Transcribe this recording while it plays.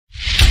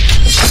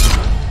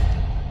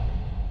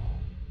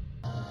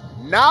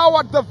Now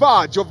at the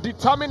verge of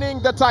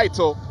determining the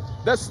title,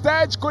 the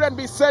stage couldn't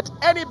be set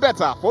any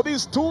better for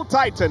these two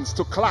titans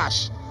to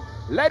clash.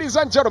 Ladies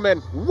and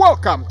gentlemen,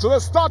 welcome to the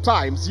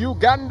StarTimes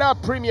Uganda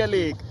Premier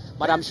League.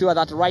 But I'm sure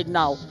that right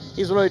now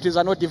his loyalties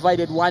are not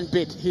divided one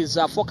bit. He's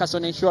focused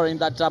on ensuring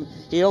that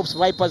he helps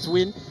Vipers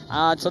win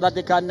so that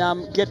they can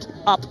get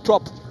up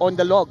top on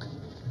the log.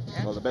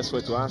 Well, the best way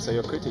to answer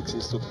your critics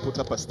is to put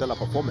up a stellar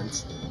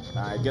performance.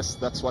 I guess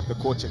that's what the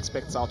coach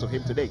expects out of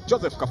him today.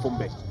 Joseph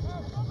Kafumbe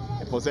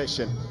in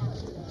possession.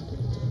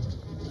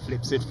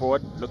 Flips it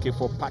forward, looking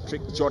for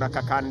Patrick Jonah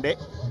Kakande.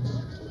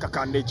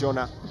 Kakande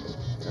Jonah.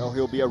 Well,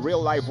 he'll be a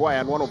real live wire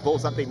and one of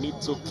those that they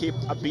need to keep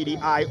a beady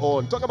eye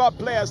on. Talk about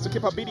players to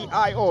keep a beady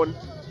eye on.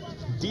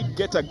 Did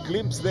get a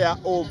glimpse there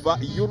of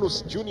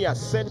Yunus Jr.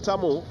 centre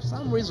move. For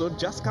some reason,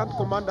 just can't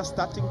command a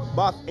starting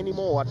berth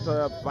anymore at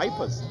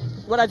Vipers.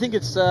 Well, I think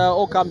it's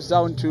all comes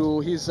down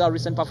to his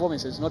recent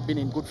performances. Not been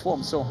in good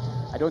form, so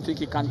I don't think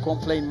he can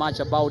complain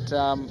much about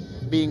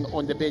being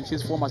on the bench.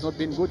 His form has not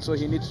been good, so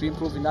he needs to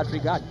improve in that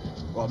regard.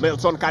 Well,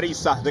 Milton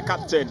Karisa, the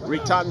captain,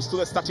 returns to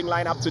the starting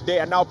lineup today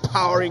and now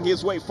powering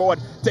his way forward,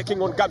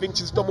 taking on Gavin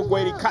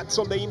Chistomugweri, cuts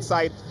on the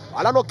inside.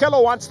 Alan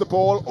Okello wants the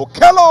ball.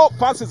 Okello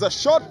passes a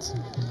shot.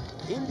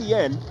 In the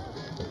end,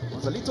 it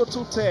was a little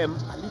too tame,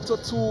 a little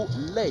too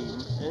lame.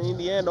 And in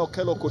the end,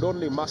 Okello could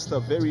only master a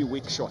very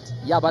weak shot.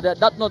 Yeah, but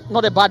that's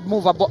not a bad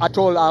move at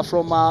all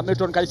from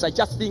Milton Karisa. I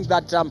just think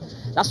that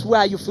that's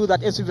where you feel that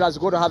SCV has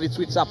got to have its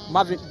wits up.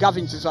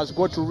 Gavin has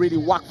got to really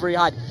work very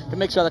hard to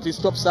make sure that he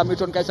stops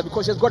Milton Karisa,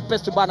 because he's got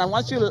pace to burn, and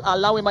once you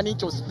allow him an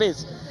inch of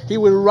space, he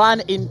will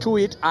run into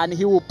it and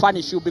he will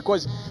punish you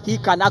because he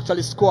can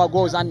actually score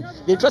goals. And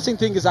the interesting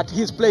thing is that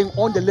he's playing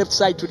on the left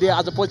side today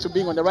as opposed to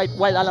being on the right,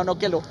 while Alan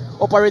Okello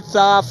operates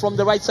from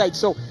the right side.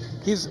 So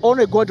he's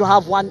only going to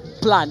have one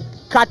plan: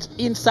 cut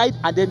inside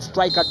and then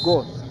strike at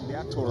goal.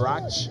 There to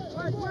Raj.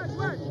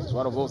 It's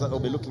one of those that they'll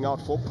be looking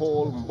out for.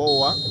 Paul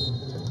Mboa.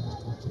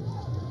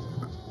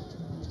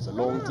 It's a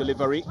long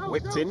delivery,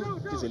 whipped in,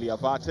 easily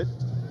averted.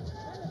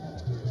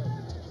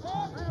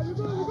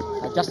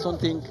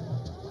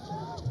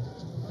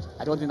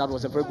 I don't think that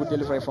was a very good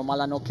delivery from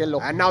Alan Okello.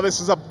 And now this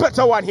is a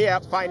better one here,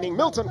 finding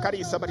Milton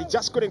Karisa, but he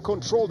just couldn't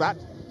control that.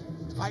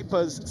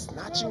 Vipers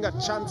snatching at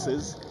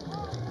chances.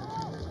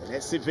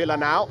 Let's see Villa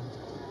now.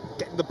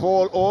 Getting the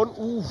ball on.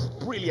 Ooh,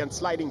 brilliant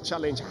sliding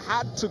challenge.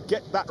 Had to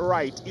get that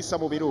right. Issa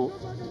Mubiru.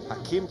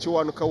 Hakim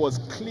Chuanuka was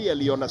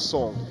clearly on a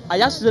song. I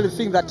actually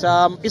think that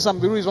Issa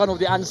Mubiru is one of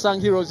the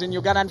unsung heroes in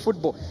Ugandan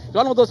football. He's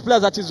one of those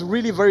players that is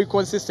really very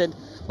consistent,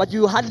 but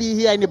you hardly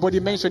hear anybody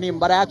mention him.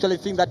 But I actually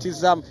think that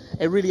he's a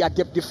really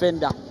adept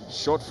defender.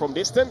 Shot from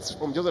distance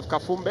from Joseph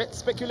Kafumbe.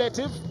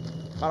 Speculative,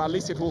 but at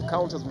least it will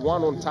count as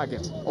one on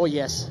target. Oh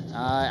yes,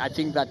 I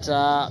think that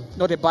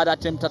not a bad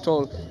attempt at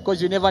all,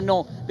 because you never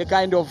know the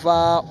kind of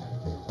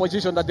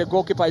position that the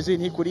goalkeeper is in.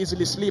 He could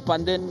easily slip,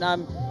 and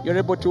then you're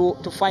able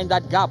to find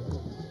that gap.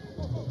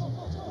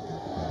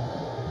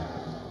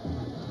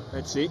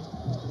 Let's see.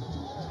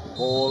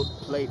 Ball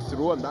played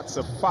through, and that's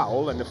a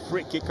foul, and a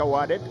free kick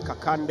awarded.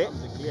 Kakande,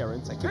 the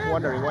clearance. I keep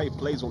wondering why he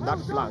plays on that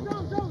flank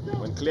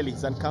when clearly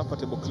he's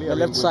uncomfortable clearing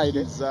the left side.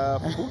 His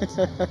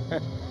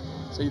foot.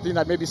 So you think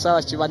that maybe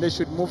Cyrus Chivande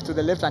should move to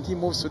the left and he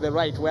moves to the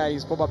right, where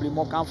he's probably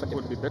more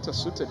comfortable. Would be better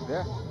suited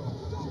there.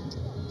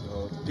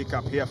 So pick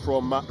up here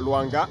from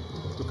Luanga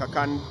to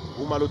Kakan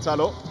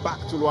Umalutalo, back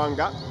to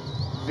Luanga.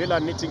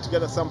 Villa knitting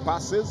together some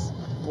passes.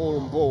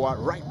 Paul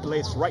Mboa, right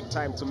place, right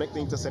time to make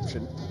the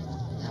interception.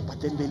 Yeah,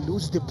 but then they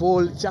lose the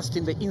ball just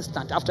in the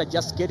instant after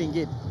just getting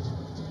it.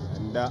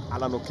 And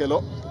Alan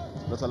Okello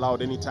not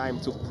allowed any time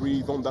to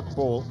breathe on that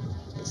ball.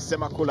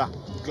 Semakula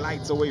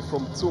glides away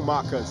from two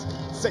markers.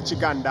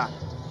 Sechiganda.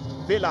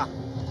 Villa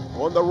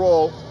on the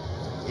roll.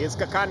 Here's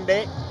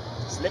Kakande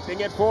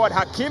slipping it forward.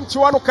 Hakim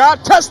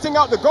Chuanuka testing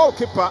out the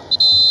goalkeeper.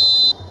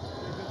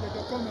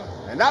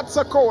 And that's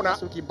a corner.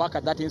 Looking back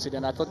at that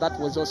incident, I thought that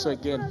was also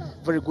again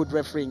very good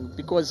refereeing,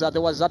 because there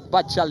was that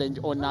bad challenge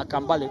on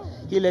Kambale.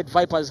 He let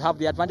Vipers have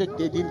the advantage.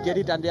 They didn't get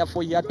it, and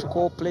therefore he had to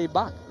call play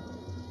back.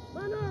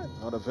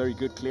 Not a very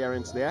good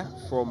clearance there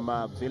from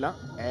Villa,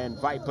 and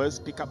Vipers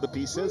pick up the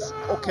pieces.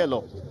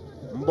 Okello.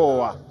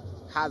 Mboa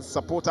has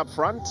support up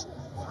front.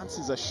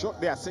 Fancies a shot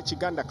there.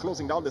 Sechiganda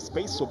closing down the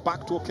space, so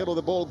back to Okello.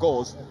 The ball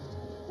goes.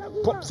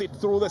 Pops it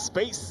through the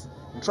space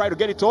and try to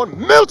get it on.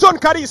 Milton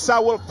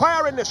Karisa will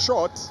fire in the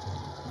shot.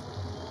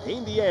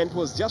 In the end,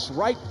 was just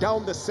right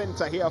down the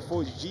center here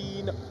for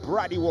Jean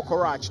Brady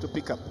Wokorach to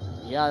pick up.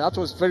 Yeah, that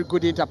was very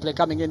good interplay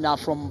coming in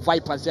from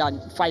Vipers there and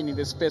finding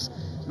the space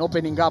and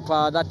opening up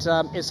that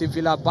SC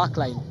Villa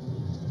backline.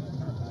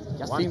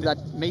 Just think that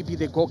maybe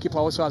the goalkeeper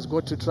also has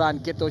got to try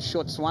and get those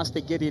shots once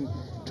they get in,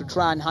 to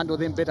try and handle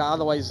them better.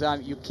 Otherwise,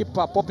 you keep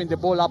popping the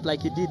ball up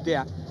like he did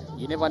there.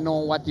 You never know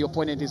what the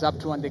opponent is up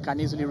to, and they can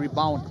easily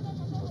rebound.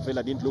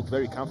 Villa didn't look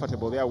very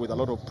comfortable there with a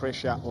lot of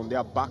pressure on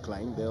their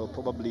backline. They'll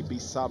probably be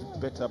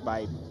served better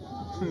by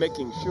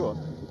making sure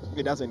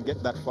it doesn't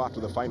get that far to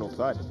the final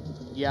third.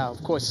 Yeah,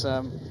 of course.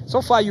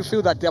 So far, you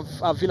feel that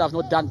Villa have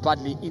not done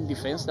badly in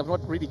defense. They've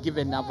not really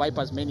given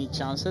Vipers many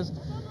chances,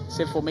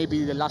 except for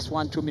maybe the last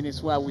 1-2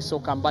 minutes where we saw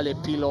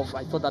Kambale peel off.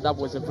 I thought that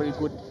was a very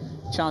good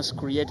chance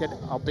created,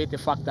 albeit the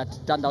fact that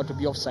it turned out to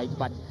be offside.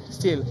 But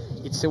still,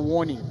 it's a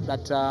warning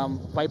that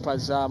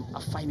Vipers are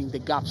finding the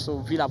gap. So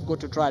Villa have got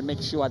to try and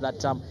make sure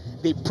that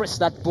they press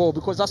that ball,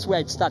 because that's where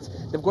it starts.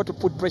 They've got to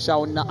put pressure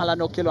on Alan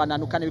Okello and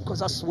Anukani, because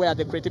that's where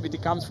the creativity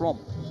comes from.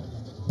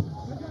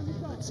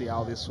 Let's see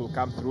how this will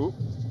come through.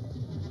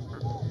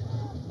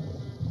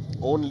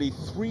 Only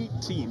 3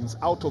 teams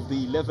out of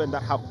the 11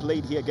 that have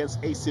played here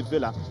against AC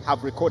Villa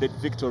have recorded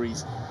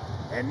victories.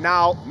 And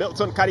now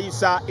Milton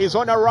Karisa is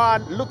on a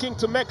run, looking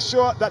to make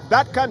sure that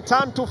that can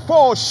turn to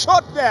 4.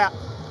 Shot there.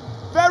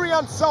 Very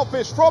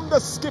unselfish from the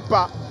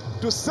skipper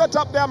to set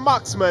up their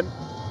marksman.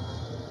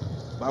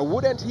 But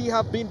wouldn't he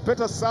have been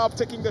better served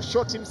taking the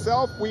shot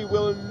himself? We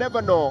will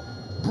never know.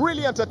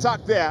 Brilliant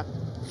attack there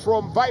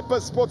from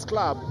Vipers Sports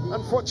Club,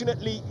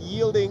 unfortunately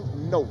yielding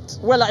note.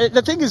 Well,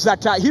 the thing is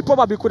that he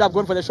probably could have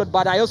gone for the shot,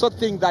 but I also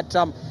think that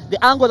the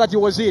angle that he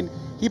was in,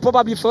 he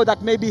probably felt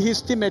that maybe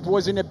his teammate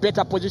was in a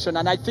better position,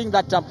 and I think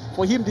that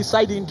for him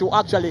deciding to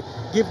actually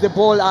give the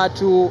ball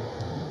to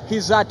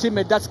his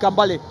teammate, that's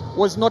Kambale,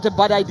 was not a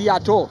bad idea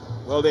at all.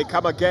 Well, they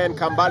come again.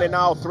 Kambale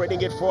now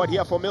threading it forward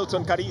here for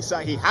Milton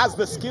Karisa. He has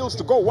the skills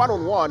to go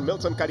one-on-one.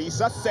 Milton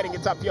Karisa setting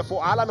it up here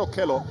for Alan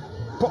Okello.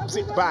 Pops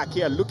it back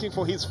here, looking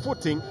for his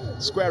footing,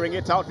 squaring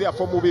it out there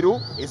for Mubiru.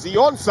 Is he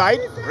onside?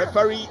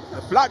 Referee,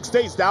 the flag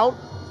stays down,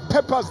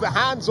 peppers the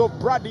hands of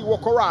Bradley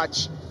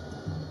Wokorach.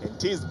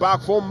 It is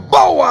back for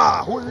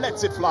Mboa, who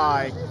lets it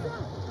fly.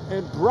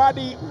 And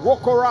Bradley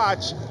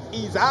Wokorach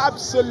is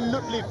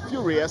absolutely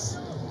furious.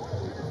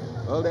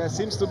 Well, there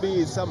seems to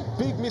be some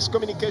big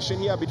miscommunication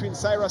here between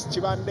Cyrus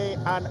Chibande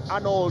and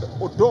Arnold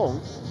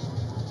Odong.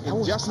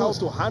 And just how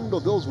to handle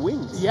those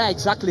wings. Yeah,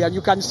 exactly. And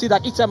you can see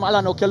that each time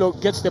Alan Okello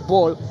gets the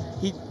ball,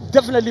 he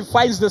definitely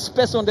finds the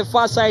space on the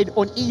far side,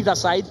 on either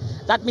side.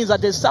 That means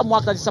that there's some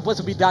work that is supposed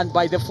to be done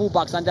by the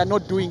fullbacks, and they're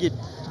not doing it.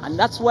 And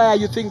that's where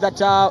you think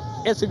that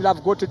AC will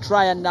have got to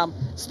try and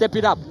step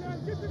it up.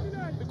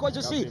 Because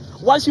you see,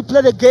 once you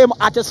play the game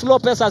at a slow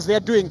pace as they're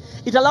doing,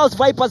 it allows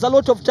Vipers a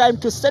lot of time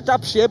to set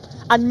up shape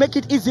and make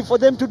it easy for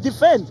them to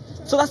defend.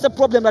 So that's the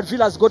problem that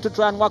Villa's got to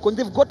try and work on.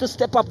 They've got to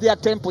step up their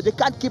tempo. They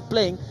can't keep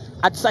playing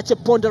at such a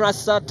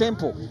ponderous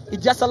tempo.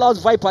 It just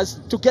allows Vipers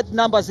to get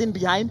numbers in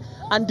behind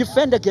and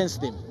defend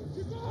against them.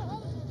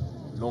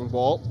 Long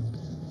ball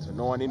to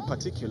no one in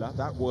particular.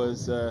 That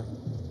was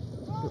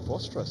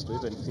preposterous to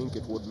even think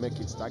it would make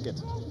its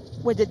target.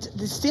 Well,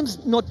 this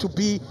seems not to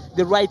be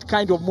the right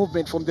kind of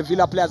movement from the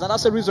Villa players, and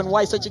that's the reason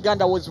why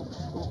Sechiganda was,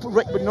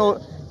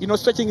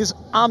 stretching his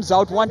arms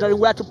out, wondering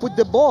where to put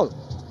the ball.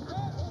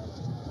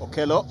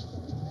 Okello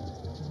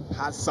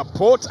has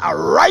support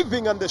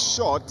arriving on the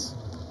shot.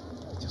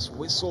 Just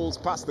whistles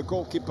past the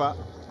goalkeeper,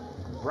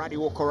 Brady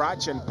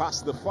Wokorach, and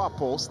past the far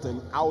post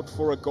and out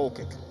for a goal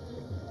kick.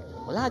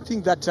 Well, I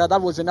think that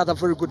that was another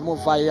very good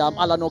move by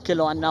Alan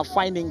Okello, and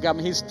finding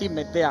his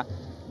teammate there,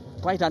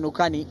 Brighton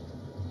Ukani.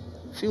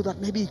 Feel that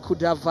maybe he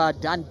could have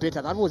done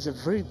better. That was a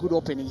very good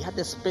opening. He had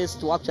the space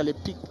to actually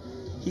pick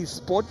his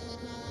spot,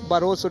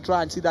 but also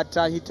try and see that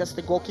he tests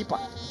the goalkeeper.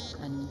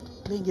 And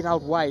playing it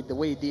out wide the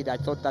way he did, I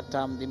thought that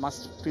they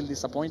must feel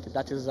disappointed.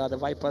 That is the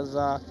Vipers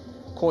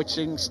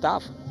coaching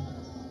staff.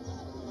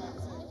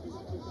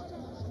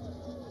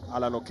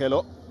 Alan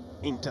Okello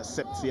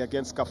intercepts here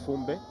against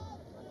Kafumbe.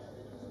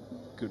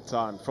 Good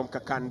turn from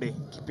Kakande,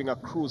 keeping a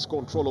cruise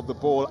control of the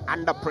ball,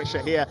 under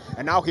pressure here,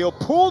 and now he'll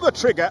pull the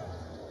trigger.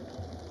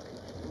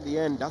 In the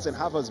end, doesn't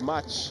have as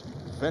much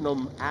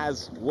venom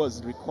as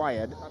was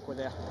required.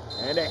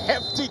 And a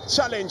hefty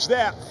challenge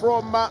there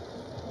from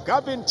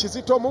Gavin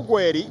Chizito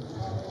Mugweri.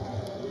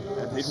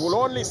 And it will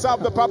only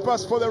serve the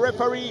purpose for the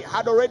referee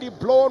had already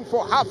blown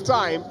for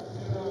half-time.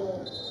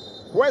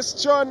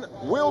 Question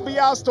will be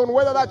asked on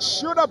whether that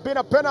should have been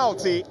a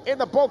penalty in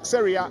the box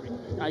area.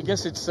 I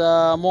guess it's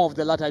more of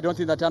the latter. I don't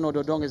think that Arnold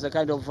Odong is the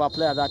kind of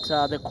player that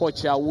the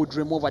coach would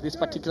remove at this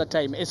particular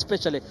time,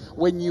 especially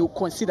when you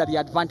consider the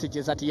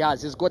advantages that he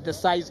has. He's got the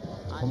size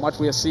from what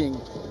we are seeing.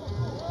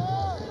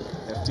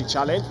 Hefty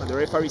challenge, and the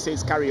referee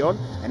says carry on.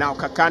 And now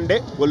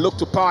Kakande will look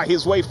to power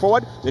his way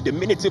forward. The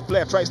diminutive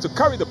player tries to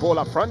carry the ball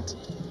up front.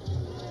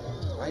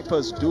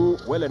 Vipers do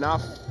well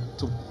enough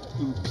to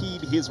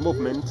impede his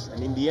movement,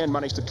 and in the end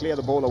managed to clear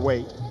the ball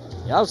away.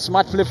 Yeah,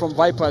 smart play from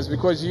Vipers,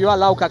 because you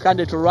allow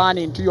Kakande to run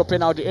into your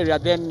penalty area,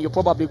 then you're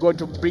probably going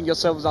to bring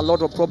yourselves a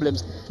lot of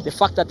problems. The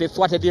fact that they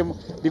thwarted him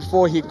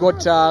before he got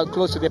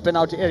close to the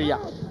penalty area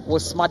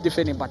was smart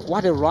defending, but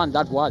what a run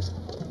that was.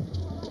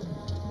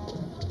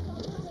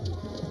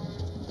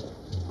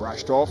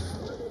 Brushed off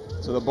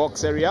to the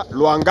box area.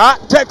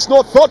 Luanga takes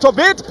no thought of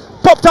it.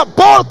 Popped up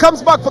ball,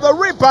 comes back for the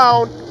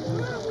rebound.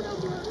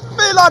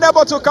 Milan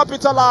able to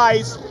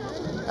capitalize.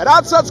 And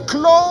that's as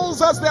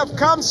close as they have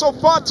come so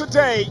far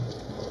today.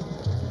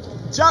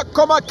 Jack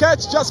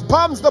Komakech just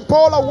palms the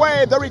ball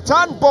away. The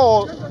return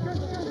ball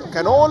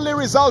can only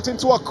result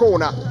into a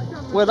corner.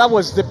 Well, that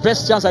was the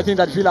best chance I think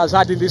that Villa has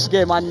had in this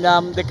game,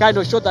 and the kind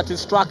of shot that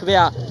is struck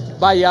there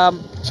by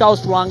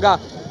Charles Luanga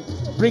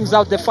brings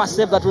out the first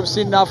save that we've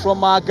seen now from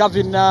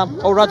Gavin,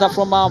 or rather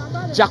from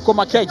Jacko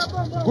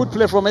McCage. Good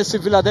play from SC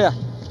Villa there.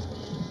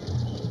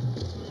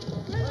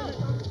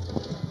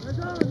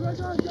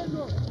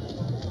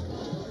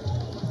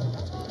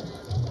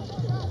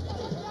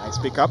 Nice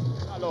pick up.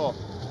 Hello.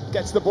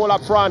 Gets the ball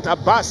up front.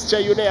 Abbas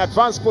Cheyune,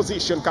 advanced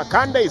position.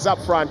 Kakande is up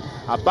front.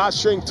 Abbas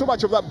showing too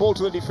much of that ball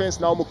to the defense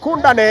now.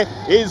 Mukundane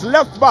is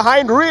left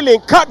behind, reeling.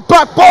 Cut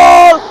back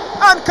ball.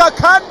 And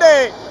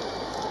Kakande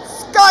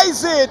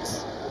skies it.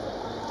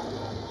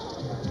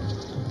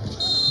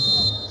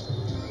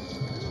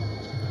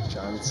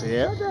 Chance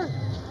here.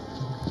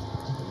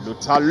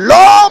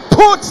 Lutalo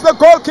puts the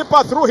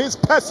goalkeeper through his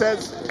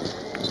passes.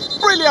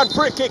 Brilliant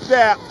free kick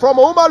there from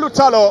Uma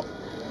Lutalo.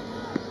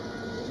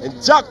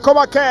 And Jack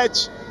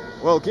Komakech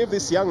will give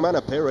this young man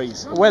a pay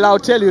raise. Well, I'll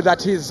tell you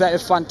that he's a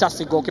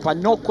fantastic goalkeeper,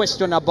 no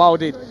question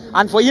about it.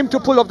 And for him to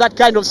pull off that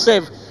kind of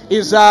save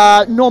is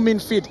no mean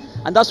feat.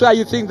 And that's why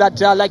you think that,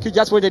 like you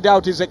just pointed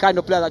out, he's the kind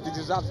of player that he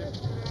deserves it.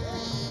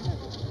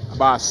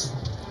 Abbas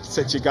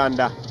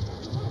Sechiganda.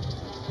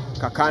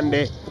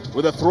 Kakande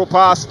with a through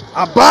pass.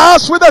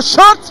 Abbas with a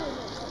shot.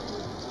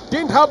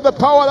 Didn't have the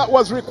power that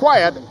was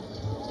required.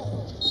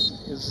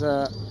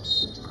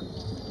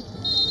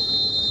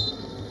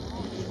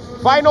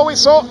 Final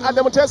whistle at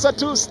the Mutesa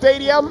 2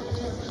 Stadium,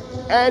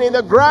 and in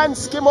the grand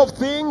scheme of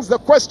things, the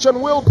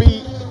question will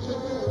be,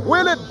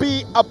 will it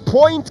be a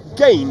point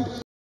gained